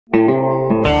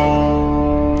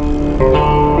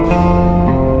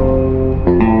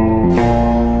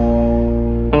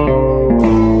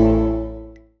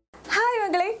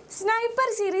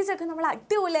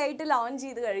അടിപൊളിയായിട്ട് ലോഞ്ച്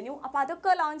ചെയ്ത് കഴിഞ്ഞു. അപ്പോൾ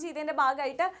അതൊക്കെ ലോഞ്ച് ചെയ്തതിൻ്റെ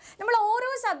ഭാഗമായിട്ട് നമ്മൾ ഓരോ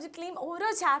സബ്ജക്റ്റിലെയും ഓരോ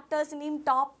ചാപ്റ്റേഴ്സിൻ്റെയും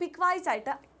ടോപ്പിക് വൈസ്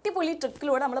ആയിട്ട് അടിപൊളി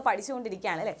ട്രിക്കിലൂടെ നമ്മൾ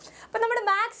പഠിച്ചുകൊണ്ടിരിക്കുകയാണ് അല്ലേ. അപ്പോൾ നമ്മുടെ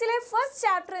മാത്സിലെ ഫസ്റ്റ്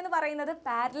ചാപ്റ്റർ എന്ന് പറയുന്നത്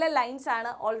പാരലൽ ലൈൻസ്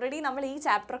ആണ്. ഓൾറെഡി നമ്മൾ ഈ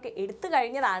ചാപ്റ്ററൊക്കെ എടുത്തു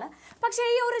കഴിഞ്ഞതാണ്. പക്ഷേ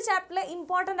ഈ ഒരു ചാപ്റ്ററിൽ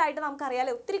ഇമ്പോർട്ടൻ്റ് ആയിട്ട്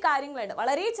നമുക്കറിയാലോ ഒത്തിരി കാര്യങ്ങളുണ്ട്.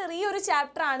 വളരെ ചെറിയൊരു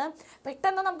ചാപ്റ്ററാണ്,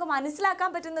 പെട്ടെന്ന് നമുക്ക്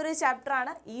മനസ്സിലാക്കാൻ പറ്റുന്ന ഒരു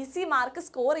ചാപ്റ്ററാണ്, ഈസി മാർക്ക്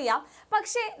സ്കോർ ചെയ്യാം.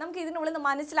 പക്ഷേ നമുക്ക് ഇതിനുള്ളിൽ നിന്ന്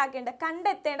മനസ്സിലാക്കേണ്ട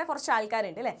കണ്ടെത്തേണ്ട കുറച്ച്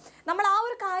ആൾക്കാരുണ്ട് അല്ലേ. നമ്മൾ ആ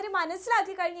ഒരു കാര്യം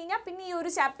മനസ്സിലാക്കി കഴിഞ്ഞ് കഴിഞ്ഞാൽ പിന്നെ ഈ ഒരു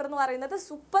ചാപ്റ്റർ എന്ന് പറയുന്നത്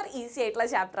സൂപ്പർ ഈസി ആയിട്ടുള്ള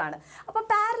ചാപ്റ്ററാണ്. അപ്പോൾ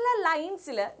പാരലൽ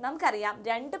ലൈൻസിൽ നമുക്കറിയാം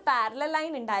രണ്ട് പാരലൽ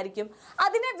ലൈൻ ഉണ്ടായിരിക്കും,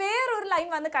 അതിനെ വേറൊരു ലൈൻ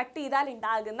വന്ന് കട്ട് ചെയ്താൽ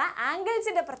ഉണ്ടാകുന്ന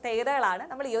ആംഗിൾസിൻ്റെ പ്രത്യേകതകളാണ്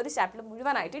നമ്മൾ ഈ ഒരു ചാപ്റ്ററിൽ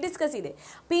മുഴുവനായിട്ട് ഡിസ്കസ് ചെയ്തത്.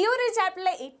 അപ്പോൾ ഈ ഒരു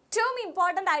ചാപ്റ്ററിലെ ഏറ്റവും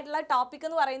ഇമ്പോർട്ടൻ്റ് ആയിട്ടുള്ള ടോപ്പിക്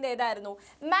എന്ന് പറയുന്നത് ഏതായിരുന്നു?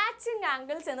 മാച്ചിങ്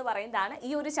ആംഗിൾസ് എന്ന് പറയുന്നതാണ്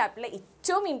ഈ ഒരു ചാപ്റ്ററിലെ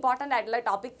ഏറ്റവും ഇമ്പോർട്ടൻ്റ് ആയിട്ടുള്ള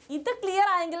ടോപ്പിക്. ഇത് ക്ലിയർ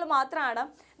ആയെങ്കിൽ മാത്രമാണ്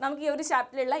നമുക്ക് ഈ ഒരു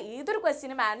ചാപ്റ്ററിലുള്ള ഏതൊരു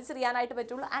ക്വസ്റ്റ്യനും ആൻസർ ചെയ്യാനായിട്ട്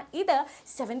പറ്റുള്ളൂ. ഇത്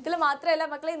 7th മാത്രമല്ല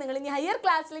മക്കളെ, നിങ്ങൾ ഇനി ഹയർ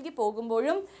ക്ലാസ്സിലേക്ക്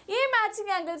പോകുമ്പോഴും ഈ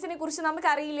മാച്ചിങ് ആംഗിൾസിനെ കുറിച്ച് നമുക്ക്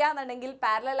അറിയില്ല എന്നുണ്ടെങ്കിൽ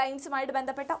പാരലൽ ലൈൻസുമായിട്ട്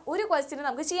ബന്ധപ്പെട്ട ഒരു ക്വസ്റ്റ്യനും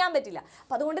നമുക്ക് ചെയ്യാൻ പറ്റില്ല.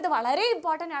 അപ്പോൾ അതുകൊണ്ട് ഇത് വളരെ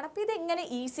ഇമ്പോർട്ടൻ്റ് ആണ്. അപ്പോൾ ഇത് എങ്ങനെ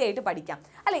ഈസി ആയിട്ട് പഠിക്കാം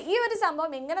അല്ലെ, ഈ ഒരു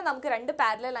സംഭവം എങ്ങനെ നമുക്ക് രണ്ട്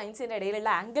പാരലൽ ലൈൻസിൻ്റെ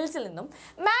ഇടയിലുള്ള ആംഗിൾസിൽ നിന്നും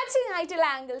മാച്ചിങ് ആയിട്ടുള്ള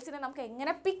ആംഗിൾസിനെ നമുക്ക്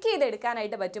എങ്ങനെ പിക്ക്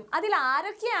ചെയ്തെടുക്കാനായിട്ട് പറ്റും, അതിൽ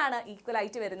ആരൊക്കെയാണ് ഈക്വൽ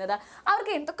ആയിട്ട് വരുന്നത്,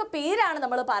 അവർക്ക് എന്തൊക്കെ പേരാണ്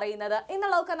നമ്മൾ പറയുന്നത്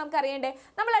എന്നുള്ളതൊക്കെ നമുക്ക് അറിയണ്ടേ.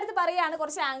 നമ്മളടുത്ത് പറയുകയാണ്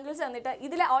കുറച്ച് ആംഗിൾസ് തന്നിട്ട്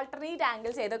ഇതിലെ ഓൾട്ടർനേറ്റ്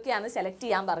ആംഗിൾസ് ഏതൊക്കെയാണ് സെലക്ട്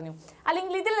ചെയ്യാൻ പറഞ്ഞു,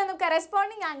 അല്ലെങ്കിൽ ഇതിൽ നിന്നും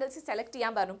കറസ്പോണ്ടിങ് ആംഗിൾസ് സെലക്ട്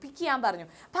ചെയ്യാൻ പറഞ്ഞു, പിക്ക് ചെയ്യാൻ പറഞ്ഞു.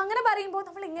 അപ്പം അങ്ങനെ പറയുമ്പോൾ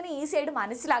നമ്മൾ എങ്ങനെ ഈസി ആയിട്ട്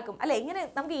മനസ്സിലാക്കും അല്ലെ, എങ്ങനെ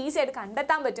നമുക്ക് ഈസി ആയിട്ട്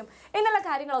കണ്ടെത്താൻ പറ്റും എന്നുള്ള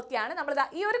കാര്യങ്ങളൊക്കെയാണ് നമ്മൾ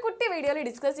ഈ ഒരു കുട്ടി വീഡിയോയിൽ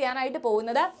ഡിസ്കസ് ചെയ്യാനായിട്ട്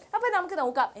പോകുന്നത്. അപ്പോൾ നമുക്ക്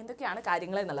നോക്കാം എന്തൊക്കെയാണ്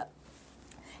കാര്യങ്ങൾ എന്നുള്ളത്.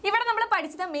 ഇവിടെ നമ്മൾ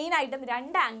പഠിച്ചത് മെയിൻ ആയിട്ടും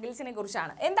രണ്ട് ആംഗിൾസിനെ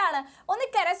കുറിച്ചാണ്. എന്താണ്? ഒന്ന്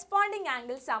കറസ്പോണ്ടിങ്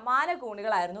ആംഗിൾ സമാന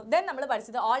കോണുകളായിരുന്നു. ദെൻ നമ്മൾ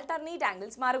പഠിച്ചത് ഓൾട്ടർനേറ്റ്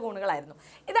ആംഗിൾസ് മാറുകോണുകളായിരുന്നു.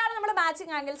 ഇതാണ് നമ്മുടെ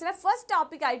മാച്ചിങ് ആംഗിൾസിലെ ഫസ്റ്റ്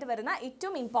ടോപ്പിക് ആയിട്ട് വരുന്ന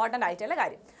ഏറ്റവും ഇമ്പോർട്ടൻ്റ് ആയിട്ടുള്ള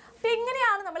കാര്യം. അപ്പോൾ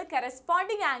എങ്ങനെയാണ് നമ്മൾ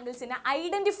കറസ്പോണ്ടിങ് ആംഗിൾസിനെ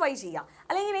ഐഡൻറ്റിഫൈ ചെയ്യുക,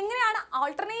 അല്ലെങ്കിൽ എങ്ങനെയാണ്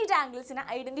ഓൾട്ടർനേറ്റ് ആംഗിൾസിനെ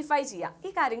ഐഡൻറ്റിഫൈ ചെയ്യുക, ഈ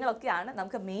കാര്യങ്ങളൊക്കെയാണ്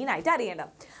നമുക്ക് മെയിനായിട്ട് അറിയേണ്ടത്.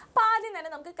 അപ്പോൾ ആദ്യം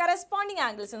തന്നെ നമുക്ക് കറസ്പോണ്ടിങ്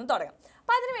ആംഗിൾസ് എന്ന് തുടങ്ങാം.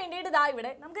 അപ്പോൾ അതിന് വേണ്ടിയിട്ട് ഇതാ ഇവിടെ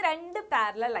നമുക്ക് രണ്ട്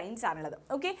പാരലൽ ലൈൻസ് ആണുള്ളത്.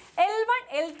 ഓക്കെ, L1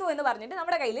 L2 എന്ന് പറഞ്ഞിട്ട്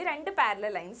നമ്മുടെ കയ്യിൽ രണ്ട്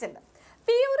പാരലൽ ലൈൻസ് ഉണ്ട്.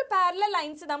 അപ്പോൾ ഈ ഒരു പാരലൽ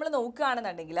ലൈൻസ് നമ്മൾ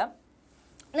നോക്കുകയാണെന്നുണ്ടെങ്കിൽ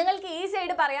നിങ്ങൾക്ക് ഈസി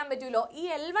ആയിട്ട് പറയാൻ പറ്റുമല്ലോ, ഈ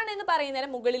L1 എന്ന് പറയുന്നതിന്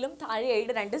മുകളിലും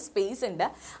താഴെയായിട്ട് രണ്ട് സ്പേസ് ഉണ്ട്,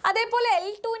 അതേപോലെ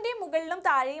L2ൻ്റെയും മുകളിലും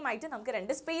താഴെയുമായിട്ട് നമുക്ക്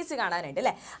രണ്ട് സ്പേസ് കാണാനുണ്ട്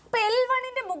അല്ലേ. അപ്പോൾ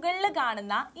L1ൻ്റെ മുകളിൽ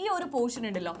കാണുന്ന ഈ ഒരു പോർഷൻ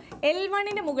ഉണ്ടല്ലോ,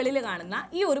 L1ൻ്റെ മുകളിൽ കാണുന്ന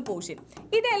ഈ ഒരു പോർഷൻ,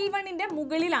 ഇത് L1ൻ്റെ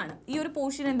മുകളിലാണ്. ഈ ഒരു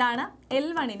പോർഷൻ എന്താണ്?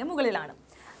 L1ൻ്റെ മുകളിലാണ്.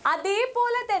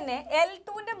 അതേപോലെ തന്നെ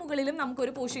L2ൻ്റെ മുകളിലും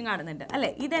നമുക്കൊരു പോർഷൻ കാണുന്നുണ്ട് അല്ലേ.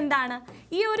 ഇതെന്താണ്?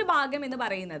 ഈ ഒരു ഭാഗം എന്ന്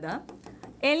പറയുന്നത്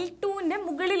L2ൻ്റെ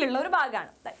മുകളിലുള്ള ഒരു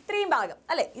ഭാഗമാണ്, ഇത്രയും ഭാഗം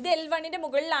അല്ലേ. ഇത് L1ൻ്റെ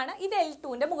മുകളിലാണ്, ഇത്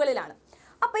L2ൻ്റെ മുകളിലാണ്.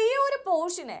 അപ്പോൾ ഈ ഒരു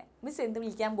പോർഷനെ മിസ് എന്ത്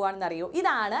വിളിക്കാൻ പോവാണെന്ന് അറിയോ?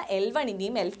 ഇതാണ്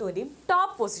L1ൻ്റെയും L2ൻ്റെയും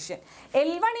ടോപ്പ് പൊസിഷൻ.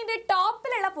 L1ൻ്റെ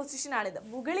ടോപ്പിലുള്ള പൊസിഷനാണിത്,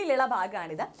 മുകളിലുള്ള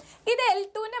ഭാഗമാണിത്. ഇത്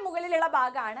L2ൻ്റെ മുകളിലുള്ള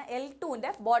ഭാഗമാണ്,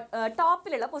 L2ൻ്റെ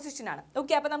ടോപ്പിലുള്ള പൊസിഷനാണ്.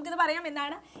 ഓക്കെ, അപ്പോൾ നമുക്കിത് പറയാം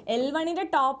എന്താണ്? L1ൻ്റെ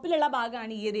ടോപ്പിലുള്ള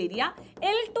ഭാഗമാണ് ഈ ഒരു ഏരിയ,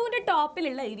 L2ൻ്റെ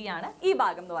ടോപ്പിലുള്ള ഏരിയ ആണ് ഈ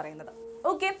ഭാഗം എന്ന് പറയുന്നത്.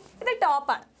 ഓക്കെ, ഇത്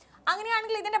ടോപ്പാണ്.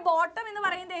 അങ്ങനെയാണെങ്കിൽ ഇതിൻ്റെ ബോട്ടം എന്ന്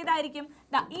പറയുന്നത് ഏതായിരിക്കും?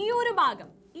 ഈ ഒരു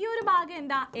ഭാഗം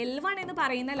എന്താ? L1 എന്ന്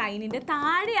പറയുന്ന ലൈനിൻ്റെ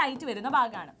താഴെയായിട്ട് വരുന്ന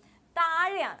ഭാഗമാണ്,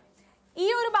 താഴെയാണ്. ഈ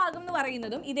ഒരു ഭാഗം എന്ന്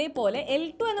പറയുന്നതും ഇതേപോലെ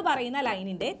L2 എന്ന് പറയുന്ന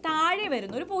ലൈനിൻ്റെ താഴെ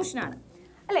വരുന്ന ഒരു പോർഷനാണ്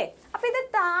അല്ലേ. അപ്പോൾ ഇത്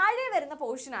താഴെ വരുന്ന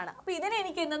പോർഷനാണ്. അപ്പോൾ ഇതിനെ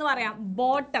എനിക്ക് എന്തെന്ന് പറയാം?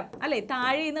 ബോട്ടം അല്ലേ.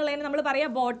 താഴെ എന്നുള്ളതിന് നമ്മൾ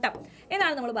പറയാം ബോട്ടം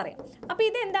എന്നാണ് നമ്മൾ പറയാം. അപ്പോൾ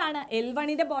ഇതെന്താണ്?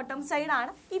 L1ൻ്റെ ബോട്ടം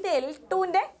സൈഡാണ്, ഇത്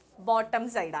L2ൻ്റെ ബോട്ടം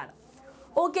സൈഡാണ്.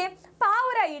 ഓക്കെ, അപ്പോൾ ആ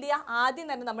ഒരു ഐഡിയ ആദ്യം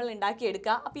തന്നെ നമ്മൾ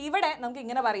ഉണ്ടാക്കിയെടുക്കുക. അപ്പോൾ ഇവിടെ നമുക്ക്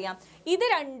ഇങ്ങനെ പറയാം, ഇത്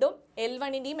രണ്ടും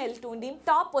L1ൻ്റെയും L2ൻ്റെയും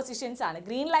ടോപ്പ് പൊസിഷൻസ് ആണ്.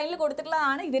 ഗ്രീൻ ലൈനിൽ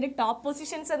കൊടുത്തിട്ടുള്ളതാണ് ഇതിൻ്റെ ടോപ്പ്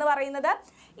പൊസിഷൻസ് എന്ന് പറയുന്നത്.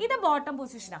 ഇത് ബോട്ടം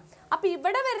പൊസിഷനാണ്. അപ്പോൾ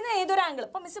ഇവിടെ വരുന്ന ഏതൊരു ആംഗിൾ,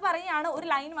 ഇപ്പോൾ മിസ് പറയുകയാണ് ഒരു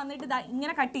ലൈൻ വന്നിട്ട് ഇതാ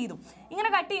ഇങ്ങനെ കട്ട് ചെയ്തു.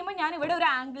 ഇങ്ങനെ കട്ട് ചെയ്യുമ്പോൾ ഞാൻ ഇവിടെ ഒരു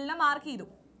ആംഗിളിനെ മാർക്ക് ചെയ്തു.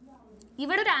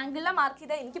 ഇവിടെ ഒരു ആംഗിളിനെ മാർക്ക്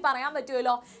ചെയ്താൽ എനിക്ക് പറയാൻ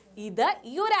പറ്റുമല്ലോ ഇത്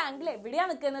ഈ ഒരു ആംഗിൾ എവിടെയാണ്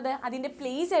നിൽക്കുന്നത്, അതിൻ്റെ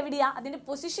പ്ലേസ് എവിടെയാണ്, അതിൻ്റെ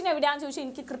പൊസിഷൻ എവിടെയാണെന്ന് ചോദിച്ചാൽ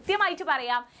എനിക്ക് കൃത്യമായിട്ട്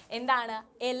പറയാം. എന്താണ്?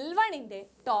 L1ൻ്റെ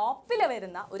ടോപ്പിൽ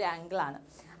വരുന്ന ഒരു ആംഗിളാണ്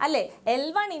അല്ലേ.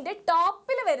 L1ൻ്റെ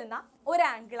ടോപ്പിൽ വരുന്ന ഒരു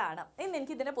ആംഗിളാണ് എന്ന്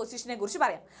എനിക്ക് ഇതിൻ്റെ പൊസിഷനെ കുറിച്ച്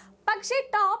പറയാം. പക്ഷേ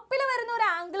ടോപ്പിൽ വരുന്ന ഒരു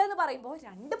ആംഗിൾ എന്ന് പറയുമ്പോൾ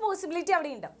രണ്ട് പോസിബിലിറ്റി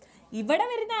അവിടെ ഉണ്ട്. ഇവിടെ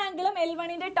വരുന്ന ആംഗിളും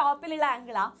L1ൻ്റെ ടോപ്പിലുള്ള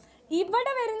ആംഗിളാണ്,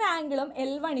 ഇവിടെ വരുന്ന ആംഗിളും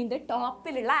L1ൻ്റെ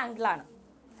ടോപ്പിലുള്ള ആംഗിളാണ്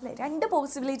അല്ലേ. രണ്ട്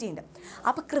പോസിബിലിറ്റി ഉണ്ട്.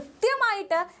 അപ്പോൾ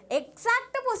കൃത്യമായിട്ട്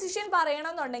എക്സാക്ട് പൊസിഷൻ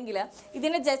പറയണമെന്നുണ്ടെങ്കിൽ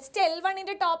ഇതിന് ജസ്റ്റ്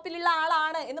L1ൻ്റെ ടോപ്പിലുള്ള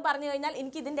ആളാണ് എന്ന് പറഞ്ഞു കഴിഞ്ഞാൽ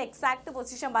എനിക്ക് ഇതിൻ്റെ എക്സാക്ട്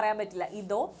പൊസിഷൻ പറയാൻ പറ്റില്ല.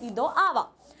 ഇതോ ആവാം.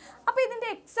 അപ്പോൾ ഇതിൻ്റെ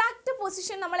എക്സാക്ട്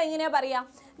പൊസിഷൻ നമ്മൾ എങ്ങനെയാണ്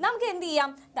പറയുക? നമുക്ക് എന്ത്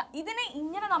ചെയ്യാം, ഇതിനെ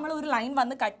ഇങ്ങനെ നമ്മൾ ഒരു ലൈൻ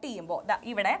വന്ന് കട്ട് ചെയ്യുമ്പോൾ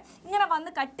ഇവിടെ ഇങ്ങനെ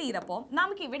വന്ന് കട്ട് ചെയ്തപ്പോൾ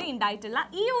നമുക്ക് ഇവിടെ ഉണ്ടായിട്ടുള്ള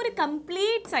ഈ ഒരു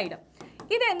കംപ്ലീറ്റ് സൈഡ്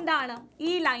ഇതെന്താണ്,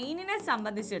 ഈ ലൈനിനെ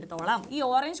സംബന്ധിച്ചിടത്തോളം, ഈ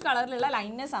ഓറഞ്ച് കളറിലുള്ള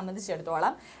ലൈനിനെ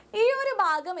സംബന്ധിച്ചിടത്തോളം ഈ ഒരു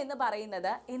ഭാഗം എന്ന്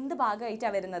പറയുന്നത് എന്ത്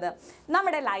ഭാഗമായിട്ടാണ് വരുന്നത്,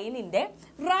 നമ്മുടെ ലൈനിൻ്റെ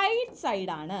റൈറ്റ്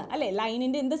സൈഡാണ് അല്ലേ.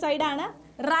 ലൈനിൻ്റെ എന്ത് സൈഡാണ്,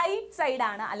 റൈറ്റ്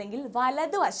സൈഡാണ് അല്ലെങ്കിൽ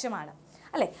വലതുവശമാണ്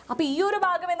അല്ലേ. അപ്പോൾ ഈ ഒരു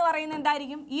ഭാഗം എന്ന് പറയുന്നത്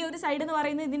എന്തായിരിക്കും, ഈ ഒരു സൈഡ് എന്ന്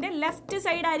പറയുന്നത് ഇതിൻ്റെ ലെഫ്റ്റ്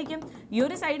സൈഡ് ആയിരിക്കും. ഈ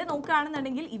ഒരു സൈഡ്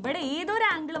നോക്കുകയാണെന്നുണ്ടെങ്കിൽ ഇവിടെ ഏതൊരു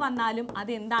ആംഗിൾ വന്നാലും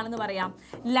അത് എന്താണെന്ന് പറയാം,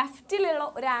 ലെഫ്റ്റിലുള്ള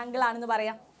ഒരു ആംഗിൾ ആണെന്ന്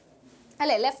പറയാം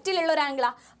അല്ലേ, ലെഫ്റ്റിലുള്ള ഒരു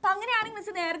ആംഗിളാണ്. അപ്പം അങ്ങനെയാണെങ്കിൽ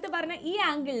മിസ് നേരത്തെ പറഞ്ഞ ഈ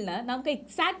ആംഗിളിന് നമുക്ക്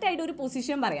എക്സാക്റ്റ് ആയിട്ട് ഒരു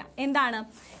പൊസിഷൻ പറയാം. എന്താണ്,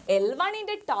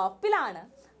 L1ൻ്റെ ടോപ്പിലാണ്,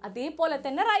 അതേപോലെ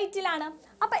തന്നെ റൈറ്റിലാണ്.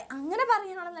 അപ്പം അങ്ങനെ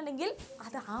പറയുകയാണെന്നുണ്ടെങ്കിൽ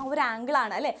അത് ആ ഒരു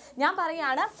ആംഗിളാണ് അല്ലേ. ഞാൻ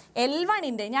പറയുകയാണ്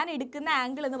L1ൻ്റെ, ഞാൻ എടുക്കുന്ന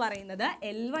ആംഗിൾ എന്ന് പറയുന്നത്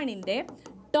L1ൻ്റെ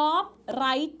ടോപ്പ്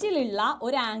റൈറ്റിലുള്ള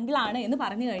ഒരു ആംഗിളാണ് എന്ന്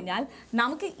പറഞ്ഞു കഴിഞ്ഞാൽ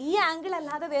നമുക്ക് ഈ ആംഗിൾ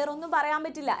അല്ലാതെ വേറൊന്നും പറയാൻ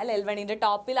പറ്റില്ല അല്ലേ. L1ൻ്റെ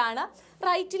ടോപ്പിലാണ്,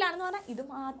 റൈറ്റിലാണെന്ന് പറഞ്ഞാൽ ഇത്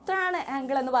മാത്രമാണ്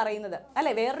ആംഗിൾ എന്ന് പറയുന്നത്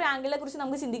അല്ലേ. വേറൊരു ആംഗിളിനെ കുറിച്ച്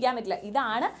നമുക്ക് ചിന്തിക്കാൻ പറ്റില്ല,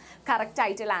 ഇതാണ് കറക്റ്റ്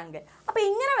ആയിട്ടുള്ള ആംഗിൾ. അപ്പോൾ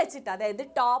ഇങ്ങനെ വെച്ചിട്ട്, അതായത്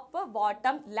ടോപ്പ്,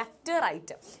 ബോട്ടം, ലെഫ്റ്റ്,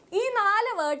 റൈറ്റ്, ഈ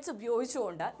 4 വേർഡ്സ്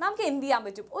ഉപയോഗിച്ചുകൊണ്ട് നമുക്ക് എന്ത് ചെയ്യാൻ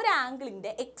പറ്റും, ഒരു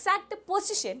ആംഗിളിൻ്റെ എക്സാക്ട്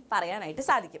പൊസിഷൻ പറയാനായിട്ട്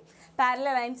സാധിക്കും.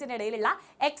 പാരലൽ ലൈൻസിൻ്റെ ഇടയിലുള്ള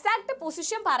എക്സാക്ട്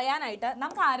പൊസിഷൻ പറയാനായിട്ട്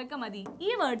നമുക്ക് ആരൊക്കെ മതി,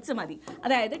 ഈ വേർഡ്സ് മതി.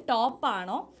 അതായത് ടോപ്പ്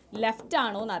ആണോ ലെഫ്റ്റ്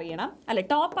ആണോ എന്ന് അറിയണം അല്ലെ,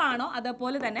 ടോപ്പ് ആണോ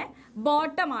അതേപോലെ തന്നെ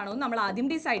ബോട്ടം ആണോ എന്ന് നമ്മൾ ആദ്യം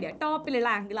ഡിസൈഡ് ചെയ്യുക. ടോപ്പിലുള്ള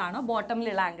ആംഗിൾ ആണോ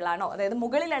ബോട്ടമിലുള്ള ആംഗിൾ ആണോ, അതായത്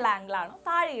മുകളിലുള്ള ആംഗിൾ ആണോ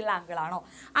താഴെയുള്ള ആംഗിൾ ആണോ.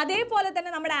 അതേപോലെ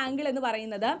തന്നെ നമ്മുടെ ആംഗിൾ എന്ന്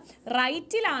പറയുന്നത്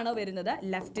റൈറ്റിലാണോ വരുന്നത്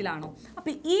ലെഫ്റ്റിലാണോ.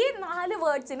 അപ്പോൾ ഈ 4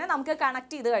 വേർഡ്സിനെ നമുക്ക്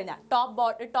കണക്ട് ചെയ്ത് കഴിഞ്ഞാൽ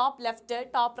ടോപ്പ് ലെഫ്റ്റ്,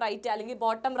 ടോപ്പ് റൈറ്റ്, അല്ലെങ്കിൽ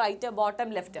ബോട്ടം റൈറ്റ്, ബോട്ടം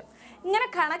ലെഫ്റ്റ്, ഇങ്ങനെ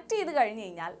കണക്ട് ചെയ്ത് കഴിഞ്ഞ്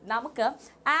കഴിഞ്ഞാൽ നമുക്ക്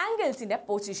ആംഗിൾസിൻ്റെ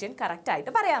പൊസിഷൻ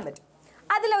കറക്റ്റായിട്ട് പറയാൻ പറ്റും.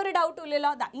 അതിലൊരു ഡൗട്ടും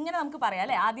ഇല്ലല്ലോ. ഇങ്ങനെ നമുക്ക് പറയാം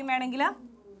അല്ലേ. ആദ്യം വേണമെങ്കിൽ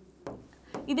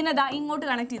ഇതിനെതാ ഇങ്ങോട്ട്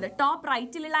കണക്ട് ചെയ്ത് ടോപ്പ്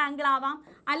റൈറ്റിലുള്ള ആംഗിൾ ആവാം,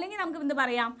 അല്ലെങ്കിൽ നമുക്ക് എന്ത്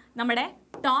പറയാം, നമ്മുടെ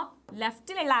ടോപ്പ്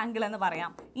ലെഫ്റ്റിലുള്ള ആംഗിൾ എന്ന്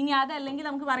പറയാം. ഇനി അതല്ലെങ്കിൽ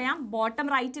നമുക്ക് പറയാം ബോട്ടം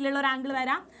റൈറ്റിലുള്ള ഒരു ആംഗിൾ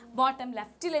വരാം, ബോട്ടം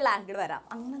ലെഫ്റ്റിലുള്ള ആംഗിൾ വരാം.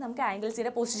 അങ്ങനെ നമുക്ക്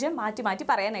ആംഗിൾസിൻ്റെ പൊസിഷൻ മാറ്റി മാറ്റി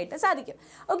പറയാനായിട്ട് സാധിക്കും.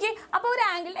 ഓക്കെ, അപ്പോൾ ഒരു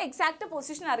ആംഗിളിൻ്റെ എക്സാക്ട്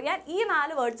പൊസിഷൻ അറിയാൻ ഈ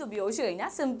 4 വേർഡ്സ് ഉപയോഗിച്ച്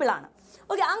കഴിഞ്ഞാൽ സിമ്പിളാണ്.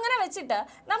 ഓക്കെ, അങ്ങനെ വെച്ചിട്ട്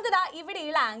നമുക്ക്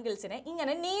ഇവിടെയുള്ള ആംഗിൾസിനെ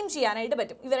ഇങ്ങനെ നെയിം ചെയ്യാനായിട്ട്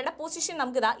പറ്റും. ഇവരുടെ പൊസിഷൻ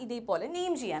നമുക്ക് ഇതേപോലെ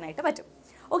നെയിം ചെയ്യാനായിട്ട് പറ്റും.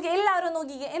 ഓക്കെ, എല്ലാവരും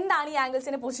നോക്കിക്കേ, എന്താണ് ഈ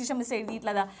ആംഗിൾസിൻ്റെ പൊസിഷൻ മിസ്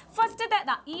എഴുതിയിട്ടുള്ളത്. ഫസ്റ്റത്തെ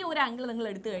ഈ ഒരു ആംഗിൾ നിങ്ങൾ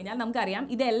എടുത്തു കഴിഞ്ഞാൽ നമുക്കറിയാം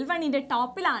ഇത് L1ൻ്റെ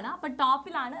ടോപ്പിലാണ്. അപ്പോൾ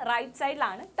ടോപ്പിലാണ്, റൈറ്റ്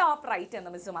സൈഡിലാണ്, ടോപ്പ് റൈറ്റ് എന്ന്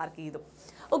മിസ് മാർക്ക് ചെയ്തു.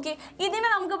 ഓക്കെ, ഇതിനെ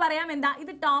നമുക്ക് പറയാം എന്താ,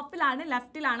 ഇത് ടോപ്പിലാണ്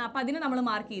ലെഫ്റ്റിലാണ്. അപ്പോൾ അതിന് നമ്മൾ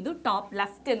മാർക്ക് ചെയ്തു ടോപ്പ്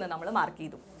ലെഫ്റ്റ് എന്ന് നമ്മൾ മാർക്ക്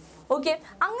ചെയ്തു. ഓക്കെ,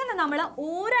 അങ്ങനെ നമ്മൾ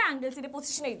ഓരോ ആംഗിൾസിൻ്റെ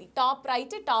പൊസിഷൻ എഴുതി. Top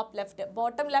right, top left,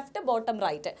 bottom left, bottom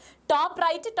right, top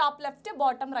right, top left,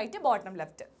 bottom right, bottom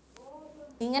left.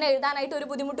 ഇങ്ങനെ എഴുതാനായിട്ട് ഒരു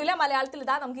ബുദ്ധിമുട്ടില്ല. മലയാളത്തിൽ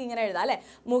നമുക്ക് ഇങ്ങനെ എഴുതാം അല്ലേ.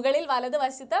 മുകളിൽ വലത്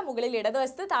വശത്ത്, മുകളിൽ ഇടത്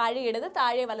വശത്ത്, താഴെ ഇടത്,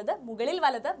 താഴെ വലത്, മുകളിൽ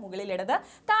വലത്, മുകളിൽ ഇടത്,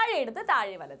 താഴെ ഇടത്,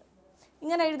 താഴെ വലത്.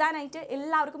 ഇങ്ങനെ എഴുതാനായിട്ട്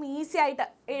എല്ലാവർക്കും ഈസി ആയിട്ട്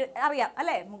അറിയാം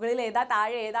അല്ലേ. മുകളിൽ ഏതാ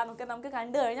താഴെ ഏതാന്നൊക്കെ നമുക്ക്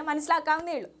കണ്ടു കഴിഞ്ഞാൽ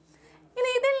മനസ്സിലാക്കാവുന്നേ ഉള്ളൂ. ഇനി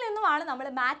ഇതിൽ നിന്നുമാണ് നമ്മൾ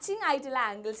മാച്ചിങ് ആയിട്ടുള്ള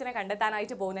ആംഗിൾസിനെ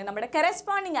കണ്ടെത്താനായിട്ട് പോകുന്നത്, നമ്മുടെ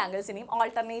കറസ്പോണ്ടിങ് ആംഗിൾസിനെയും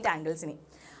ഓൾട്ടർനേറ്റ് ആംഗിൾസിനെയും.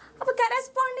 അപ്പോൾ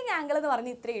കറസ്പോണ്ടിങ് ആംഗിൾ എന്ന്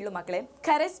പറഞ്ഞാൽ ഇത്രയേ ഉള്ളൂ മക്കളെ.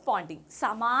 കറസ്പോണ്ടിങ്,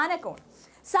 സമാന കോൺ.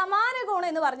 സമാന കോൺ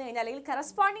എന്ന് പറഞ്ഞു കഴിഞ്ഞാൽ, അല്ലെങ്കിൽ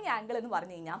കറസ്പോണ്ടിങ് ആംഗിൾ എന്ന്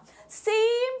പറഞ്ഞു കഴിഞ്ഞാൽ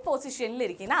സെയിം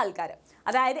പൊസിഷനിലിരിക്കുന്ന ആൾക്കാർ.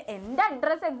 അതായത് എൻ്റെ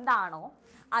അഡ്രസ്സ് എന്താണോ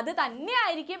അത്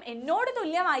തന്നെയായിരിക്കും എന്നോട്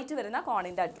തുല്യമായിട്ട് വരുന്ന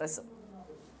കോണിൻ്റെ അഡ്രസ്സ്,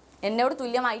 എന്നോട്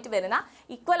തുല്യമായിട്ട് വരുന്ന,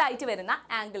 ഈക്വൽ ആയിട്ട് വരുന്ന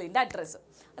ആംഗിളിൻ്റെ അഡ്രസ്സ്.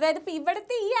 അതായത് ഇപ്പോൾ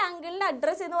ഇവിടുത്തെ ഈ ആംഗിളിൻ്റെ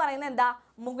അഡ്രസ്സ് എന്ന് പറയുന്നത് എന്താ,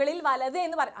 മുകളിൽ വലത്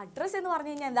എന്ന് പറയും. അഡ്രസ്സ് എന്ന്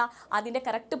പറഞ്ഞു കഴിഞ്ഞാൽ എന്താ, അതിൻ്റെ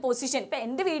കറക്റ്റ് പൊസിഷൻ. ഇപ്പോൾ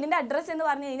എൻ്റെ വീടിൻ്റെ അഡ്രസ്സ് എന്ന്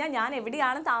പറഞ്ഞു കഴിഞ്ഞാൽ ഞാൻ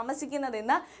എവിടെയാണ്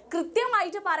താമസിക്കുന്നതെന്ന്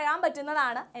കൃത്യമായിട്ട് പറയാൻ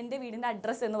പറ്റുന്നതാണ് എൻ്റെ വീടിൻ്റെ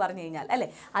അഡ്രസ്സ് എന്ന് പറഞ്ഞു കഴിഞ്ഞാൽ അല്ലേ.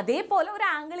 അതേപോലെ ഒരു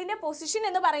ആംഗിളിൻ്റെ പൊസിഷൻ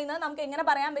എന്ന് പറയുന്നത് നമുക്ക് എങ്ങനെ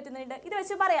പറയാൻ പറ്റുന്നുണ്ട്, ഇത്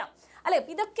വെച്ച് പറയാം അല്ലേ.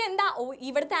 ഇതൊക്കെ എന്താ,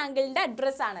 ഇവിടുത്തെ ആംഗിളിൻ്റെ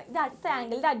അഡ്രസ്സാണ്, ഇത് അടുത്ത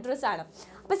ആംഗിളിൻ്റെ അഡ്രസ്സാണ്.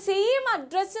 അപ്പോൾ സെയിം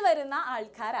അഡ്രസ്സ് വരുന്ന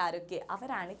ആൾക്കാർ ആരൊക്കെ,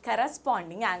 അവരാണ്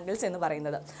കറസ്പോണ്ടിങ് ആംഗിൾസ് എന്ന്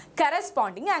പറയുന്നത്.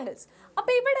 Corresponding angles.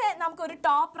 അപ്പോൾ ഇവിടെ നമുക്കൊരു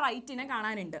ടോപ്പ് റൈറ്റിനെ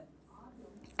കാണാനുണ്ട്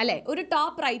അല്ലേ. ഒരു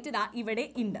ടോപ്പ് റൈറ്റ് ഇവിടെ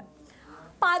ഉണ്ട്.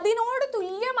 അപ്പം അതിനോട്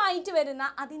തുല്യമായിട്ട് വരുന്ന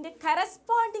അതിൻ്റെ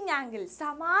കറസ്പോണ്ടിങ് ആംഗിൾ,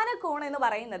 സമാന കോൺ എന്ന്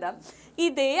പറയുന്നത്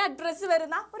ഇതേ അഡ്രസ്സ്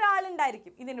വരുന്ന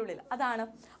ഒരാളുണ്ടായിരിക്കും ഇതിൻ്റെ ഉള്ളിൽ. അതാണ്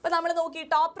അപ്പോൾ നമ്മൾ നോക്കി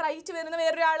ടോപ്പ് റൈറ്റ് വരുന്ന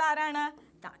വേറൊരാൾ ആരാണ്,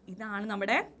 ഇതാണ്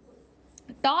നമ്മുടെ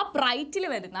ടോപ്പ് റൈറ്റിൽ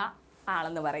വരുന്ന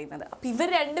ആളെന്ന് പറയുന്നത്. അപ്പം ഇവർ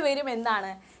രണ്ടുപേരും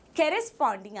എന്താണ്,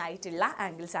 കറസ്പോണ്ടിങ് ആയിട്ടുള്ള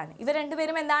ആംഗിൾസ് ആണ്. ഇവർ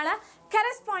രണ്ടുപേരും എന്താണ്,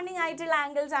 കറസ്പോണ്ടിങ് ആയിട്ടുള്ള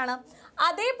ആംഗിൾസ് ആണ്.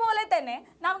 അതേപോലെ തന്നെ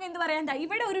നമുക്ക് എന്ത് പറയാൻ,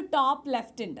 ഇവിടെ ഒരു ടോപ്പ്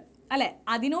ലെഫ്റ്റ് ഉണ്ട് അല്ലെ.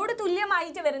 അതിനോട്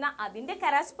തുല്യമായിട്ട് വരുന്ന അതിൻ്റെ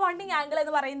കറസ്പോണ്ടിങ് ആംഗിൾ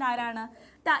എന്ന് പറയുന്നത് ആരാണ്,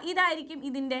 ഇതായിരിക്കും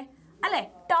ഇതിൻ്റെ അല്ലെ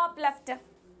ടോപ്പ് ലെഫ്റ്റ്.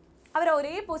 അവർ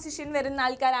ഒരേ പൊസിഷൻ വരുന്ന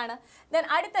ആൾക്കാരാണ്. ദെൻ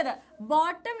അടുത്തത്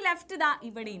ബോട്ടം ലെഫ്റ്റ്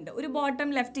ഇവിടെയുണ്ട്, ഒരു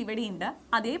ബോട്ടം ലെഫ്റ്റ് ഇവിടെയുണ്ട്.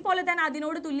 അതേപോലെ തന്നെ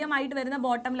അതിനോട് തുല്യമായിട്ട് വരുന്ന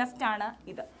ബോട്ടം ലെഫ്റ്റ് ആണ്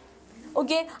ഇത്.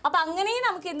 ഓക്കെ, അപ്പം അങ്ങനെയും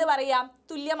നമുക്ക് എന്ത് പറയാം,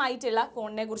 തുല്യമായിട്ടുള്ള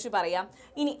കോണിനെ കുറിച്ച് പറയാം.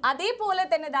 ഇനി അതേപോലെ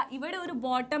തന്നെ ഇതാ ഇവിടെ ഒരു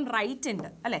ബോട്ടം റൈറ്റ് ഉണ്ട്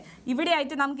അല്ലേ, ഇവിടെ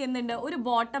ആയിട്ട് നമുക്ക് എന്തുണ്ട്, ഒരു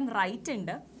ബോട്ടം റൈറ്റ്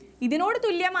ഉണ്ട്. ഇതിനോട്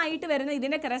തുല്യമായിട്ട് വരുന്ന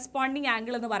ഇതിൻ്റെ കറസ്പോണ്ടിങ്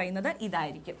ആംഗിൾ എന്ന് പറയുന്നത്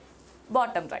ഇതായിരിക്കും,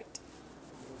 ബോട്ടം റൈറ്റ്.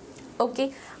 ഓക്കെ,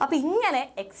 അപ്പം ഇങ്ങനെ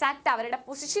എക്സാക്റ്റ് അവരുടെ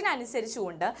പൊസിഷൻ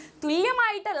അനുസരിച്ചുകൊണ്ട്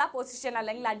തുല്യമായിട്ടുള്ള പൊസിഷൻ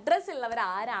അല്ലെങ്കിൽ അഡ്രസ്സ് ഉള്ളവർ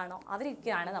ആരാണോ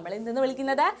അവരൊക്കെയാണ് നമ്മൾ എന്തെന്ന്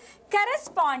വിളിക്കുന്നത്,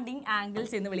 കറസ്പോണ്ടിങ്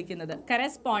ആംഗിൾസ് എന്ന് വിളിക്കുന്നത്.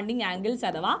 കറസ്പോണ്ടിങ് ആംഗിൾസ്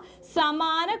അഥവാ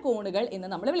സമാന കോണുകൾ എന്ന്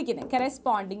നമ്മൾ വിളിക്കുന്നത്.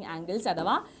 കറസ്പോണ്ടിങ് ആംഗിൾസ്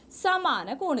അഥവാ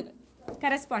സമാന കോണുകൾ.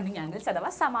 കറസ്പോണ്ടിങ് ആംഗിൾസ്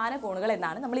അഥവാ സമാന കോണുകൾ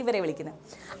എന്നാണ് നമ്മൾ ഇവരെ വിളിക്കുന്നത്.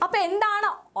 അപ്പോൾ എന്താണ്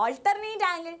ഓൾട്ടർനേറ്റ്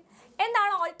ആംഗിൾ?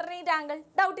 എന്താണ് ഓൾട്ടർനേറ്റ് ആംഗിൾ?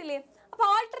 ഡൗട്ടില്ലേ? അപ്പോൾ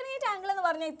ഓൾട്ടർനേറ്റ് ആംഗിൾ എന്ന്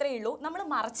പറഞ്ഞാൽ ഇത്രയേ ഉള്ളൂ, നമ്മൾ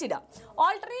മറച്ചിടാം.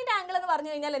 ഓൾട്ടർനേറ്റ് ആംഗിൾ എന്ന്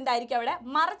പറഞ്ഞു കഴിഞ്ഞാൽ എന്തായിരിക്കും, അവിടെ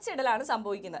മറച്ചിടലാണ്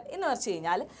സംഭവിക്കുന്നത്. എന്ന് വെച്ച്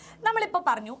കഴിഞ്ഞാൽ നമ്മളിപ്പോൾ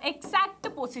പറഞ്ഞു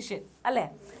എക്സാക്ട് പൊസിഷൻ അല്ലേ,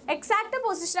 എക്സാക്ട്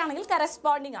പൊസിഷൻ ആണെങ്കിൽ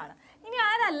കറസ്പോണ്ടിങ് ആണ്. ഇനി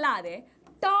അതല്ലാതെ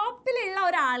ടോപ്പിലുള്ള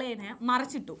ഒരാളെ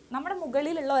മറച്ചിട്ടു, നമ്മുടെ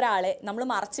മുകളിലുള്ള ഒരാളെ നമ്മൾ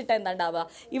മറച്ചിട്ടാൽ എന്താ ഉണ്ടാവുക,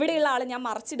 ഇവിടെയുള്ള ആൾ ഞാൻ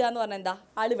മറച്ചിടുക എന്ന് പറഞ്ഞാൽ എന്താ,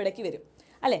 ആൾ ഇവിടേക്ക് വരും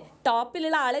അല്ലേ.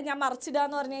 ടോപ്പിലുള്ള ആൾ ഞാൻ മറച്ചിടുക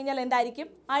എന്ന് പറഞ്ഞു കഴിഞ്ഞാൽ എന്തായിരിക്കും,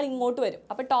 ആൾ ഇങ്ങോട്ട് വരും.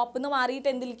 അപ്പോൾ ടോപ്പിൽ നിന്ന് മാറിയിട്ട്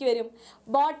എന്തിലേക്ക് വരും,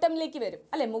 ബോട്ടമിലേക്ക് വരും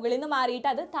അല്ലേ. മുകളിൽ നിന്ന് മാറിയിട്ട്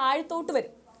അത് താഴത്തോട്ട്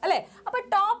വരും അല്ലേ. അപ്പോൾ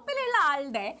ടോപ്പിലുള്ള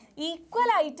ആളുടെ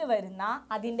ഈക്വൽ ആയിട്ട് വരുന്ന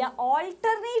അതിൻ്റെ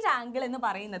ഓൾട്ടർനേറ്റ് ആംഗിൾ എന്ന്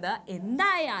പറയുന്നത്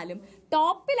എന്തായാലും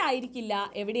ടോപ്പിലായിരിക്കില്ല,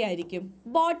 എവിടെയായിരിക്കും,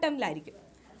 ബോട്ടമിലായിരിക്കും.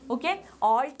 ഓക്കെ,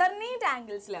 ഓൾട്ടർനേറ്റ്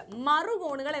ആംഗിൾസിൽ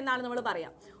മറുകോണുകൾ എന്നാണ് നമ്മൾ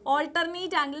പറയാം.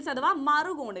 ഓൾട്ടർനേറ്റ് ആംഗിൾസ് അഥവാ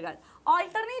മറുകോണുകൾ.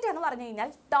 ഓൾട്ടർനേറ്റ് എന്ന് പറഞ്ഞു കഴിഞ്ഞാൽ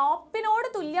ടോപ്പിനോട്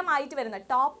തുല്യമായിട്ട് വരുന്ന,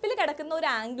 ടോപ്പിൽ കിടക്കുന്ന ഒരു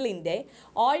ആംഗിളിൻ്റെ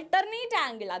ഓൾട്ടർനേറ്റ്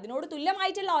ആംഗിൾ, അതിനോട്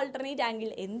തുല്യമായിട്ടുള്ള ഓൾട്ടർനേറ്റ്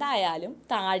ആംഗിൾ എന്തായാലും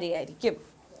താഴെയായിരിക്കും.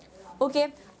 ഓക്കെ,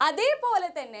 അതേപോലെ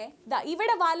തന്നെ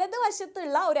ഇവിടെ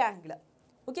വലതുവശത്തുള്ള ഒരു ആംഗിൾ,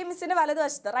 ഓക്കെ, മിസ്സിൻ്റെ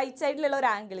വലതുവശത്ത് റൈറ്റ് സൈഡിലുള്ള ഒരു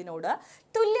ആംഗിളിനോട്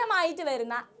തുല്യമായിട്ട്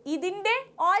വരുന്ന ഇതിൻ്റെ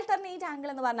ഓൾട്ടർനേറ്റ് ആംഗിൾ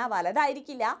എന്ന് പറഞ്ഞാൽ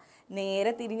വലതായിരിക്കില്ല,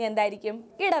 നേരെ തിരിഞ്ഞ് എന്തായിരിക്കും,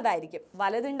 ഇടതായിരിക്കും.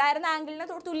 വലതുണ്ടായിരുന്ന ആംഗിളിന്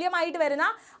തുല്യമായിട്ട് വരുന്ന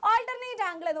ഓൾട്ടർനേറ്റ്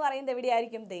ആംഗിൾ എന്ന് പറയുന്നത്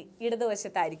എവിടെയായിരിക്കും,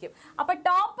 ഇടതുവശത്തായിരിക്കും. അപ്പോൾ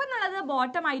ടോപ്പ് എന്നുള്ളത്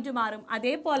ബോട്ടം ആയിട്ട് മാറും,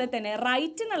 അതേപോലെ തന്നെ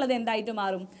റൈറ്റ് എന്നുള്ളത് എന്തായിട്ട്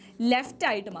മാറും, ലെഫ്റ്റ്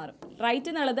ആയിട്ട് മാറും.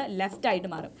 റൈറ്റ് എന്നുള്ളത് ലെഫ്റ്റ്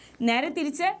ആയിട്ട് മാറും. നേരെ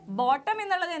തിരിച്ച് ബോട്ടം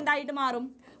എന്നുള്ളത് എന്തായിട്ട് മാറും,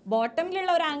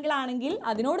 ബോട്ടമിലുള്ള ഒരു ആംഗിൾ ആണെങ്കിൽ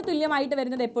അതിനോട് തുല്യമായിട്ട്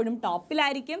വരുന്നത് എപ്പോഴും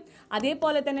ടോപ്പിലായിരിക്കും.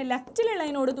 അതേപോലെ തന്നെ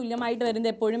ലെഫ്റ്റിലുള്ളതിനോട് തുല്യമായിട്ട് വരുന്നത്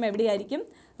എപ്പോഴും എവിടെയായിരിക്കും,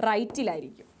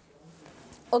 റൈറ്റിലായിരിക്കും.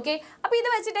 ഓക്കെ, അപ്പോൾ ഇത്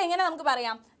വെച്ചിട്ട് എങ്ങനെ നമുക്ക്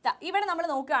പറയാം, ഇവിടെ നമ്മൾ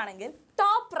നോക്കുകയാണെങ്കിൽ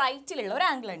ടോപ്പ് റൈറ്റിലുള്ള ഒരു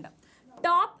ആംഗിൾ ഉണ്ട്,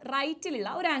 ടോപ്പ് റൈറ്റിലുള്ള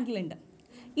ഒരു ആംഗിൾ ഉണ്ട്.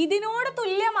 ഇതിനോട്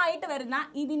തുല്യമായിട്ട് വരുന്ന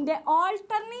ഇതിൻ്റെ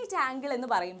ഓൾട്ടർനേറ്റ് ആംഗിൾ എന്ന്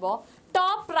പറയുമ്പോൾ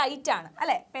ടോപ്പ് റൈറ്റ് ആണ്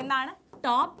അല്ലേ. ഇപ്പം എന്താണ്,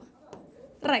 ടോപ്പ്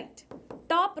റൈറ്റ്,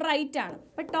 ടോപ്പ് റൈറ്റ് ആണ്.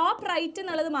 അപ്പം ടോപ്പ് റൈറ്റ്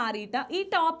എന്നുള്ളത് മാറിയിട്ട് ഈ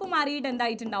ടോപ്പ് മാറിയിട്ട്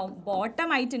എന്തായിട്ടുണ്ടാവും, ബോട്ടം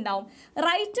ആയിട്ടുണ്ടാവും.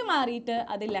 റൈറ്റ് മാറിയിട്ട്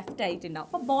അത് ലെഫ്റ്റ് ആയിട്ടുണ്ടാവും.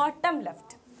 അപ്പോൾ ബോട്ടം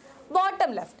ലെഫ്റ്റ്,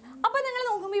 ബോട്ടം ലെഫ്റ്റ്. അപ്പോൾ നിങ്ങൾ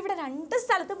നോക്കുമ്പോൾ ഇവിടെ രണ്ട്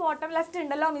സ്ഥലത്ത് ബോട്ടം ലെഫ്റ്റ്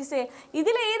ഉണ്ടല്ലോ മിസ്സേ,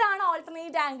 ഇതിലേതാണ്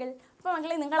ഓൾട്ടർനേറ്റ് ആംഗിൾ? അപ്പോൾ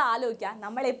മക്കളെ നിങ്ങൾ ആലോചിക്കുക,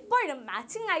 നമ്മൾ എപ്പോഴും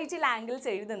മാച്ചിങ് ആയിട്ടുള്ള ആംഗിൾസ്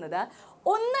എഴുതുന്നത്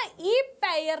ഒന്ന് ഈ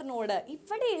പെയറിനോട്,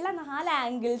 ഇവിടെയുള്ള 4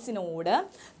 ആംഗിൾസിനോട്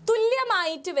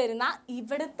തുല്യമായിട്ട് വരുന്ന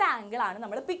ഇവിടുത്തെ ആംഗിളാണ്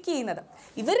നമ്മൾ പിക്ക് ചെയ്യുന്നത്.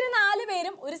 ഇവർ 4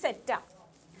 പേരും ഒരു സെറ്റാണ്,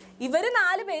 ഇവർ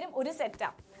 4 പേരും ഒരു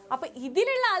സെറ്റാണ്. അപ്പോൾ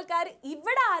ഇതിലുള്ള ആൾക്കാർ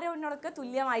ഇവിടെ ആരോടൊക്കെ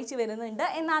തുല്യമായിട്ട് വരുന്നുണ്ട്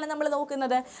എന്നാണ് നമ്മൾ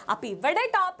നോക്കുന്നത്. അപ്പോൾ ഇവിടെ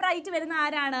ടോപ്പ് റൈറ്റ് വരുന്ന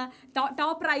ആരാണ്,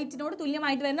 ടോപ്പ് റൈറ്റിനോട്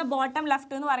തുല്യമായിട്ട് വരുന്ന ബോട്ടം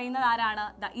ലെഫ്റ്റ് എന്ന് പറയുന്നത് ആരാണ്,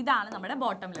 ഇതാണ് നമ്മുടെ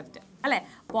ബോട്ടം ലെഫ്റ്റ് അല്ലേ.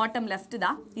 ബോട്ടം ലെഫ്റ്റ്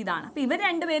ഇതാണ്. അപ്പോൾ ഇവർ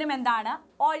രണ്ടുപേരും എന്താണ്,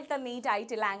 ഓൾട്ടർനേറ്റ്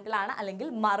ആയിട്ടുള്ള ആംഗിളാണ് അല്ലെങ്കിൽ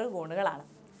മറുകോണുകളാണ്.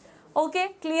 Okay,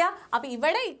 clear? അപ്പോൾ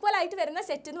ഇവിടെ ഈക്വൽ ആയിട്ട് വരുന്ന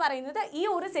സെറ്റ് എന്ന് പറയുന്നത് ഈ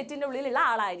ഒരു സെറ്റിൻ്റെ ഉള്ളിലുള്ള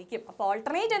ആളായിരിക്കും. അപ്പോൾ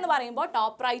ഓൾട്ടർനേറ്റ് എന്ന് പറയുമ്പോൾ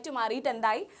ടോപ്പ് റൈറ്റ് മാറിയിട്ട്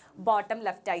എന്തായി, ബോട്ടം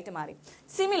ലെഫ്റ്റ് ആയിട്ട് മാറി.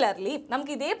 സിമിലർലി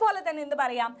നമുക്ക് ഇതേപോലെ തന്നെ എന്ത്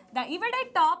പറയാം, ഇവിടെ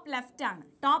ടോപ്പ് ലെഫ്റ്റ് ആണ്,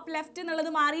 ടോപ്പ് ലെഫ്റ്റ്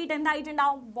എന്നുള്ളത് മാറിയിട്ട്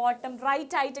എന്തായിട്ടുണ്ടാവും, ബോട്ടം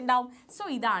റൈറ്റ് ആയിട്ടുണ്ടാവും. സോ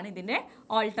ഇതാണ് ഇതിൻ്റെ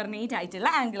ഓൾട്ടർനേറ്റ്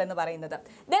ആയിട്ടുള്ള ആംഗിൾ എന്ന് പറയുന്നത്.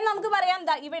 ദെൻ നമുക്ക് പറയാം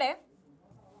ഇവിടെ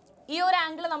ഈ ഒരു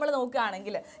ആംഗിൾ നമ്മൾ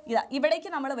നോക്കുകയാണെങ്കിൽ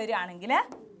ഇവിടേക്ക് നമ്മൾ വരികയാണെങ്കിൽ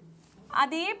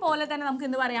അതേപോലെ തന്നെ നമുക്ക്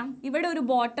എന്ത് പറയാം, ഇവിടെ ഒരു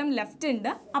ബോട്ടം ലെഫ്റ്റ് ഉണ്ട്.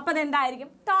 അപ്പോൾ അതെന്തായിരിക്കും,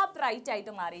 ടോപ്പ് റൈറ്റ്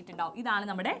ആയിട്ട് മാറിയിട്ടുണ്ടാവും. ഇതാണ്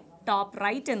നമ്മുടെ ടോപ്പ്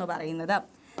റൈറ്റ് എന്ന് പറയുന്നത്.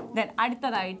 ദെൻ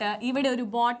അടുത്തതായിട്ട് ഇവിടെ ഒരു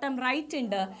ബോട്ടം റൈറ്റ്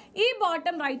ഉണ്ട്, ഈ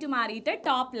ബോട്ടം റൈറ്റ് മാറിയിട്ട്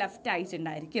ടോപ്പ് ലെഫ്റ്റ്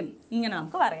ആയിട്ടുണ്ടായിരിക്കും. ഇങ്ങനെ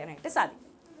നമുക്ക് പറയാനായിട്ട് സാധിക്കും.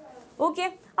 ഓക്കെ,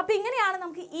 അപ്പോൾ ഇങ്ങനെയാണ്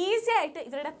നമുക്ക് ഈസി ആയിട്ട്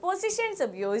ഇവരുടെ പൊസിഷൻസ്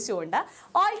ഉപയോഗിച്ചുകൊണ്ട്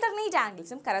ഓൾട്ടർനേറ്റ്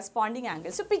ആംഗിൾസും കറസ്പോണ്ടിങ്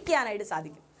ആംഗിൾസും പിക്ക് ചെയ്യാനായിട്ട്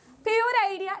സാധിക്കും. അപ്പോൾ ഈ ഒരു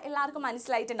ഐഡിയ എല്ലാവർക്കും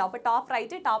മനസ്സിലായിട്ടുണ്ടാവും. അപ്പോൾ top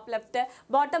right, top left,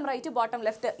 bottom right, bottom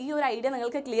left, ഈ ഒരു ഐഡിയ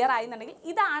നിങ്ങൾക്ക് ക്ലിയർ ആയിരുന്നുണ്ടെങ്കിൽ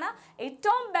ഇതാണ്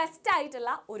ഏറ്റവും ബെസ്റ്റ്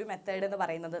ആയിട്ടുള്ള ഒരു മെത്തേഡ് എന്ന്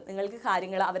പറയുന്നത്. നിങ്ങൾക്ക്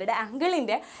കാര്യങ്ങൾ അവരുടെ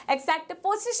ആംഗിളിൻ്റെ എക്സാക്ട്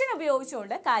പൊസിഷൻ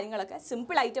ഉപയോഗിച്ചുകൊണ്ട് കാര്യങ്ങളൊക്കെ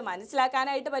സിമ്പിളായിട്ട്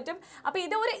മനസ്സിലാക്കാനായിട്ട് പറ്റും. അപ്പോൾ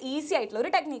ഇതൊരു ഈസി ആയിട്ടുള്ള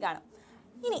ഒരു ടെക്നിക്കാണ്.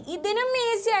 ഇനി ഇതിനും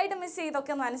ഈസി ആയിട്ട് മിസ്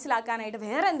ചെയ്തൊക്കെ മനസ്സിലാക്കാനായിട്ട്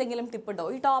വേറെ എന്തെങ്കിലും ടിപ്പ് ഉണ്ടോ?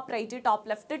 ഈ top right, top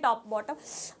left, top bottom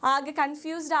ആകെ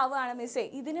കൺഫ്യൂസ്ഡ് ആവുകയാണ് മിസ്സേ,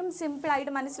 ഇതിനും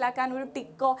സിമ്പിളായിട്ട് മനസ്സിലാക്കാൻ ഒരു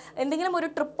ടിക്കോ എന്തെങ്കിലും ഒരു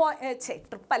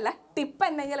ട്രിപ്പല്ല ടിപ്പ്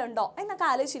എന്തെങ്കിലും ഉണ്ടോ എന്നൊക്കെ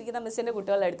ആലോചിച്ചിരിക്കുന്ന മിസ്സിൻ്റെ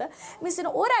കുട്ടികളുടെ അടുത്ത് മിസ്സിന്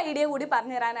ഒരു ഐഡിയ കൂടി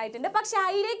പറഞ്ഞു തരാനായിട്ടുണ്ട്. പക്ഷേ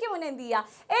ഐഡിയയ്ക്ക് മുന്നേ എന്ത്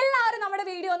ചെയ്യുക, എല്ലാവരും നമ്മുടെ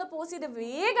വീഡിയോ ഒന്ന് പോസ്റ്റ് ചെയ്ത്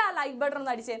വേഗം ആ ലൈക്ക് ബട്ടൺ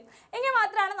ഒന്ന് അടിച്ചേ. എങ്കിൽ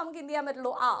മാത്രമാണ് നമുക്ക് എന്ത് ചെയ്യാൻ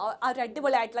പറ്റുള്ളൂ, ആ ഒരു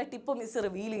അടിപൊളിയായിട്ടുള്ള ടിപ്പ് മിസ്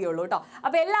റിവീൽ ചെയ്യുള്ളൂ കേട്ടോ.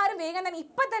 അപ്പോൾ എല്ലാവരും വേഗം തന്നെ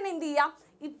ഇപ്പം തന്നെ എന്ത് ചെയ്യാം,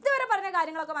 ഇതുവരെ പറഞ്ഞ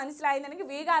കാര്യങ്ങളൊക്കെ മനസ്സിലായെന്നുണ്ടെങ്കിൽ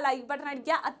വേഗം ആ ലൈക്ക് ബട്ടൺ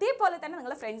അടിക്കുക. അതേപോലെ തന്നെ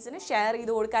നിങ്ങളുടെ ഫ്രണ്ട്സിന് ഷെയർ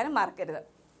ചെയ്ത് കൊടുക്കാനും മറക്കരുത്.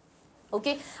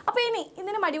 ഓക്കെ, അപ്പോൾ ഇനി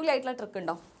ഇതിന് അടിപൊളിയായിട്ടുള്ള ട്രിക്ക്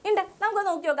ഉണ്ടോ? ഉണ്ട്, നമുക്ക്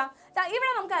നോക്കി നോക്കാം.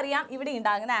 ഇവിടെ നമുക്കറിയാം ഇവിടെ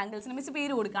ഉണ്ടാകുന്ന ആംഗിൾസിന് മിസ്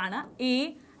പേര് കൊടുക്കുകയാണ്.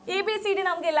 ABCD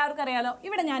നമുക്ക് എല്ലാവർക്കും അറിയാലോ.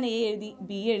 ഇവിടെ ഞാൻ A എഴുതി,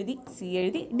 B എഴുതി, C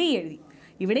എഴുതി, D എഴുതി.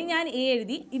 ഇവിടെ ഞാൻ A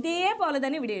എഴുതി, ഇതേപോലെ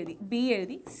തന്നെ ഇവിടെ എഴുതി, B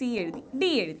എഴുതി, C എഴുതി, D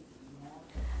എഴുതി.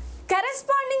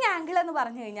 കറസ്പോണ്ടിങ് ആംഗിൾ എന്ന്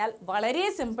പറഞ്ഞു കഴിഞ്ഞാൽ വളരെ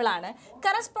സിമ്പിളാണ്.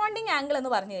 കറസ്പോണ്ടിങ് ആംഗിൾ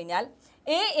എന്ന് പറഞ്ഞു കഴിഞ്ഞാൽ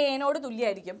Aനോട്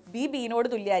തുല്യമായിരിക്കും, Bനോട്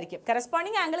തുല്യമായിരിക്കും.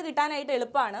 കറസ്പോണ്ടിങ് ആംഗിൾ കിട്ടാനായിട്ട്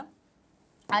എളുപ്പമാണ്.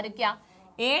 ആരൊക്കെയാ?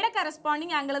 എയുടെ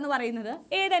കറസ്പോണ്ടിങ് ആംഗിൾ എന്ന് പറയുന്നത്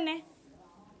A തന്നെ.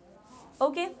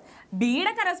 ഓക്കെ,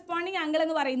 ബിയുടെ കറസ്പോണ്ടിങ് ആംഗിൾ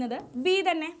എന്ന് പറയുന്നത് B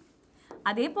തന്നെ.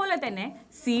 അതേപോലെ തന്നെ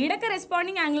സിയുടെ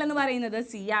കറസ്പോണ്ടിങ് ആംഗിൾ എന്ന് പറയുന്നത്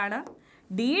C ആണ്.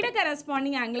 ഡിയുടെ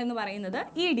കറസ്പോണ്ടിങ് ആംഗിൾ എന്ന് പറയുന്നത്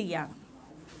D ആണ്.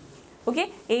 Okay,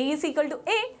 A is equal to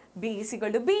A, B is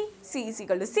equal to B, C is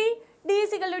equal to C, D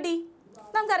is equal to D.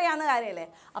 നമുക്കറിയാവുന്ന കാര്യമല്ലേ.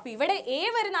 അപ്പോൾ ഇവിടെ A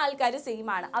വരുന്ന ആൾക്കാർ സെയിം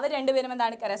ആണ്. അവർ രണ്ടുപേരും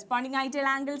എന്താണ്, കറസ്പോണ്ടിങ് ആയിട്ടുള്ള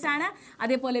ആംഗിൾസ് ആണ്.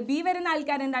 അതേപോലെ B വരുന്ന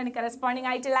ആൾക്കാർ എന്താണ്, കറസ്പോണ്ടിങ്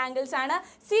ആയിട്ടുള്ള ആംഗിൾസ് ആണ്.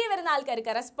 C വരുന്ന ആൾക്കാർ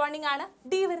കറസ്പോണ്ടിങ് ആണ്.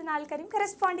 D വരുന്ന ആൾക്കാരും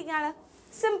കറസ്പോണ്ടിങ് ആണ്.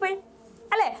 സിമ്പിൾ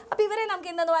അല്ലേ? അപ്പോൾ ഇവരെ നമുക്ക്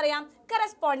എന്തെന്ന് പറയാം,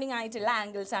 കറസ്പോണ്ടിങ് ആയിട്ടുള്ള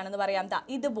ആംഗിൾസ് ആണെന്ന് പറയാം.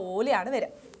 ഇതുപോലെയാണ്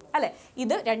വരിക അല്ലേ.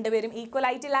 ഇത് രണ്ടുപേരും ഈക്വൽ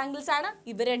ആയിട്ടുള്ള ആംഗിൾസ് ആണ്.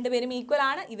 ഇവർ രണ്ടുപേരും ഈക്വൽ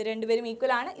ആണ്, ഇവർ രണ്ടുപേരും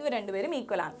ഈക്വൽ ആണ്, ഇവർ രണ്ടുപേരും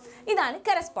ഈക്വൽ ആണ്. ഇതാണ്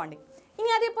കറസ്പോണ്ടിങ്. ഇനി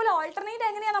അതേപോലെ ഓൾട്ടർനേറ്റ്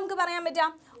എങ്ങനെയാണ് നമുക്ക് പറയാൻ പറ്റുക?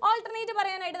 ഓൾട്ടർനേറ്റ്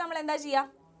പറയാനായിട്ട് നമ്മൾ എന്താ ചെയ്യുക?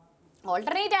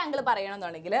 ഓൾട്ടർനേറ്റ് ആംഗിൾ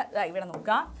പറയണമെന്നുണ്ടെങ്കിൽ ഇവിടെ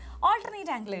നോക്കുക.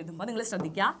 ഓൾട്ടർനേറ്റ് ആംഗിൾ എഴുതുമ്പോൾ നിങ്ങൾ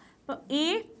ശ്രദ്ധിക്കുക. ഇപ്പോൾ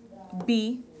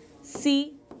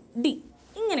ABCD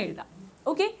ഇങ്ങനെ എഴുതാം.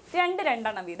 ഓക്കെ,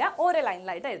 രണ്ടെണ്ണം വീതം ഓരോ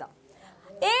ലൈനിലായിട്ട് എഴുതാം.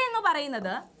 A എന്ന്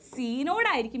പറയുന്നത്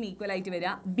സിനോടായിരിക്കും ഈക്വൽ ആയിട്ട്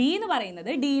വരിക. B എന്ന്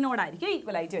പറയുന്നത് ഡിനോടായിരിക്കും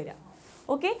ഈക്വൽ ആയിട്ട് വരിക.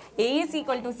 Okay, A is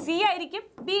equal to C ആയിരിക്കും,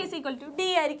 B is equal to D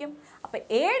ആയിരിക്കും. അപ്പോൾ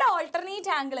എയുടെ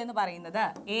ഓൾട്ടർനേറ്റ് ആംഗിൾ എന്ന് പറയുന്നത്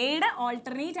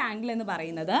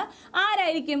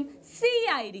ആരായിരിക്കും? C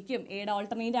ആയിരിക്കും. എയുടെ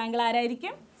ഓൾട്ടർനേറ്റ് ആംഗിൾ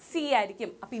ആരായിരിക്കും? C ആയിരിക്കും.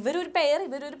 അപ്പോൾ ഇവരൊരു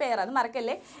പെയർ അത്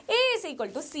മറക്കല്ലേ. A is equal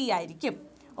to C ആയിരിക്കും.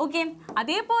 ഓക്കെ,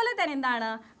 അതേപോലെ തന്നെ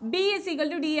എന്താണ്, B is equal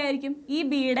to D ആയിരിക്കും. ഈ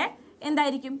ബിയുടെ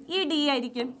എന്തായിരിക്കും? ഈ D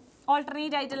ആയിരിക്കും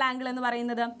ഓൾട്ടർനേറ്റ് ആയിട്ടുള്ള ആംഗിൾ എന്ന്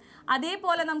പറയുന്നത്.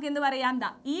 അതേപോലെ നമുക്ക് എന്ത് പറയാം,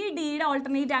 ഈ ഡിയുടെ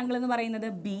ഓൾട്ടർനേറ്റ് ആംഗിൾ എന്ന് പറയുന്നത്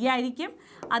B ആയിരിക്കും.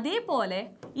 അതേപോലെ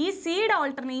ഈ സിയുടെ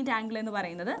ഓൾട്ടർനേറ്റ് ആംഗിൾ എന്ന്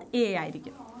പറയുന്നത് A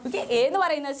ആയിരിക്കും. ഓക്കെ, A എന്ന്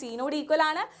പറയുന്നത് സിനോട് ഈക്വൽ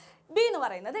ആണ്, B എന്ന്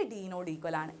പറയുന്നത് ഡിനോട്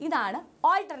ഈക്വൽ ആണ്. ഇതാണ്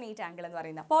ഓൾട്ടർനേറ്റ് ആംഗിൾ എന്ന്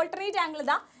പറയുന്നത്. അപ്പോൾ ഓൾട്ടർനേറ്റ് ആംഗിൾ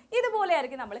ഇതുപോലെ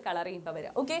ആയിരിക്കും നമ്മൾ കളർ ചെയ്യുമ്പോൾ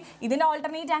വരിക. ഓക്കെ, ഇതിൻ്റെ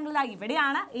ഓൾട്ടർനേറ്റ് ആംഗിൾ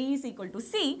ഇവിടെയാണ്. A is equal to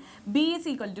C, B is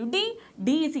equal to D, D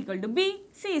is equal to B,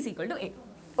 C is equal to A.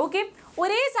 Okay,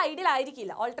 ഒരേ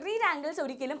സൈഡിലായിരിക്കില്ല. ഓൾട്ടർനേറ്റ് ആംഗിൾസ്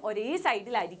ഒരിക്കലും ഒരേ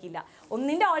സൈഡിലായിരിക്കില്ല.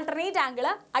 ഒന്നിൻ്റെ ഓൾട്ടർനേറ്റ് ആംഗിൾ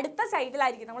അടുത്ത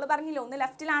സൈഡിലായിരിക്കും. നമ്മൾ പറഞ്ഞില്ല, ഒന്ന്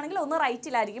ലെഫ്റ്റിലാണെങ്കിൽ ഒന്ന്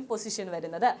റൈറ്റിലായിരിക്കും പൊസിഷൻ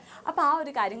വരുന്നത്. അപ്പോൾ ആ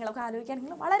ഒരു കാര്യങ്ങളൊക്കെ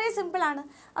ആലോചിക്കുകയാണെങ്കിൽ വളരെ സിമ്പിളാണ്.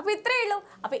 അപ്പോൾ ഇത്രയേ ഉള്ളൂ.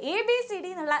 അപ്പോൾ ABCD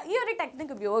എന്നുള്ള ഈ ഒരു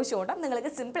ടെക്നിക്ക് ഉപയോഗിച്ചുകൊണ്ട്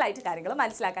നിങ്ങൾക്ക് സിമ്പിളായിട്ട് കാര്യങ്ങൾ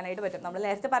മനസ്സിലാക്കാനായിട്ട് പറ്റും. നമ്മൾ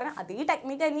നേരത്തെ പറഞ്ഞ അതേ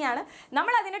ടെക്നിക്ക് തന്നെയാണ്.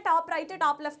 നമ്മൾ അതിൻ്റെ ടോപ്പ് റൈറ്റ്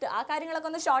ടോപ്പ് ലെഫ്റ്റ് ആ കാര്യങ്ങളൊക്കെ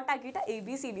ഒന്ന് ഷോർട്ട് ആക്കിയിട്ട്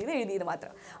ABCD എഴുതിയത്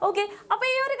മാത്രം. ഓക്കെ, അപ്പോൾ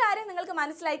ഈ ഒരു കാര്യം നിങ്ങൾക്ക്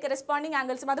മനസ്സിലായി. കറസ്പോണ്ടിങ്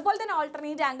ആംഗിൾസും അതുപോലെ തന്നെ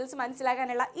ഓൾട്ടർനേറ്റ് ആംഗിൾസ്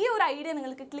മനസ്സിലാക്കാനുള്ള ഈ ഒരു ഐഡിയ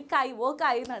നിങ്ങൾക്ക് ക്ലിക്കായി വർക്ക്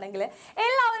ആയിരുന്നുണ്ടെങ്കിൽ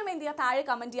എല്ലാവരും എന്ത് ചെയ്യുക, താഴെ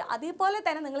കമൻറ്റ് ചെയ്യുക. അതേപോലെ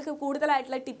തന്നെ നിങ്ങൾക്ക്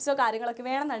കൂടുതലായിട്ടുള്ള ടിപ്സോ കാര്യങ്ങളൊക്കെ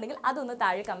വേണമെന്നുണ്ടെങ്കിൽ അതൊന്ന്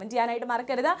താഴെ കമൻറ്റ് ചെയ്യാനായിട്ട്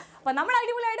മറക്കരുത്. അപ്പോൾ നമ്മൾ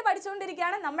അടിപൊളിയായിട്ട്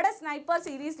പഠിച്ചുകൊണ്ടിരിക്കുകയാണ് നമ്മുടെ സ്നൈപ്പർ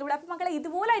സീരീസിലൂടെ. അപ്പോൾ മക്കളെ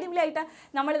ഇതുപോലെ അടിപൊളിയായിട്ട്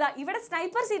നമ്മളിതാ ഇവിടെ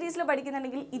സ്നൈപ്പർ സീരീസിൽ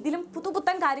പഠിക്കുന്നുണ്ടെങ്കിൽ ഇതിലും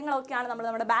പുതുപുത്തൻ കാര്യങ്ങളൊക്കെയാണ് നമ്മൾ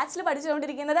നമ്മുടെ ബാച്ചിൽ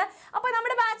പഠിച്ചുകൊണ്ടിരിക്കുന്നത്. അപ്പോൾ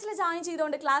നമ്മുടെ ബാച്ചിൽ ജോയിൻ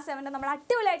ചെയ്തുകൊണ്ട് ക്ലാസ് 7 നമ്മൾ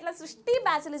അടിപൊളിയായിട്ടുള്ള സൃഷ്ടി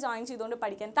ബാച്ചിൽ ജോയിൻ ചെയ്തുകൊണ്ട്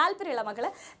പഠിക്കാൻ താല്പര്യമുള്ള മക്കൾ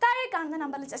താഴെ കാണുന്ന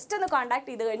നമ്പറിൽ ജസ്റ്റ് ഒന്ന് കോൺടാക്ട്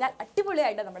ചെയ്ത് കഴിഞ്ഞാൽ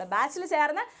അടിപൊളിയായിട്ട് നമ്മുടെ ബാച്ചിൽ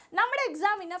ചേർന്ന് നമ്മുടെ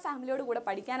എക്സാം ഇന്ന ഫാമിലിയോട് കൂടെ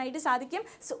പഠിക്കാനായിട്ട് സാധിക്കും.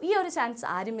 സോ ഈ ഒരു ചാൻസ്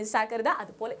ആരും മിസ്സാക്കരുത്.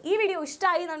 അതുപോലെ ഈ വീഡിയോ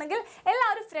ഇഷ്ടമായി എന്നുണ്ടെങ്കിൽ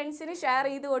എല്ലാവരും ഫ്രണ്ട്സിന് ഷെയർ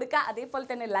ചെയ്ത് കൊടുക്കുക. അതേപോലെ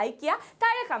തന്നെ ലൈക്ക് ചെയ്യുക,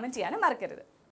 താഴെ കമൻറ്റ് ചെയ്യാനും മറക്കരുത്.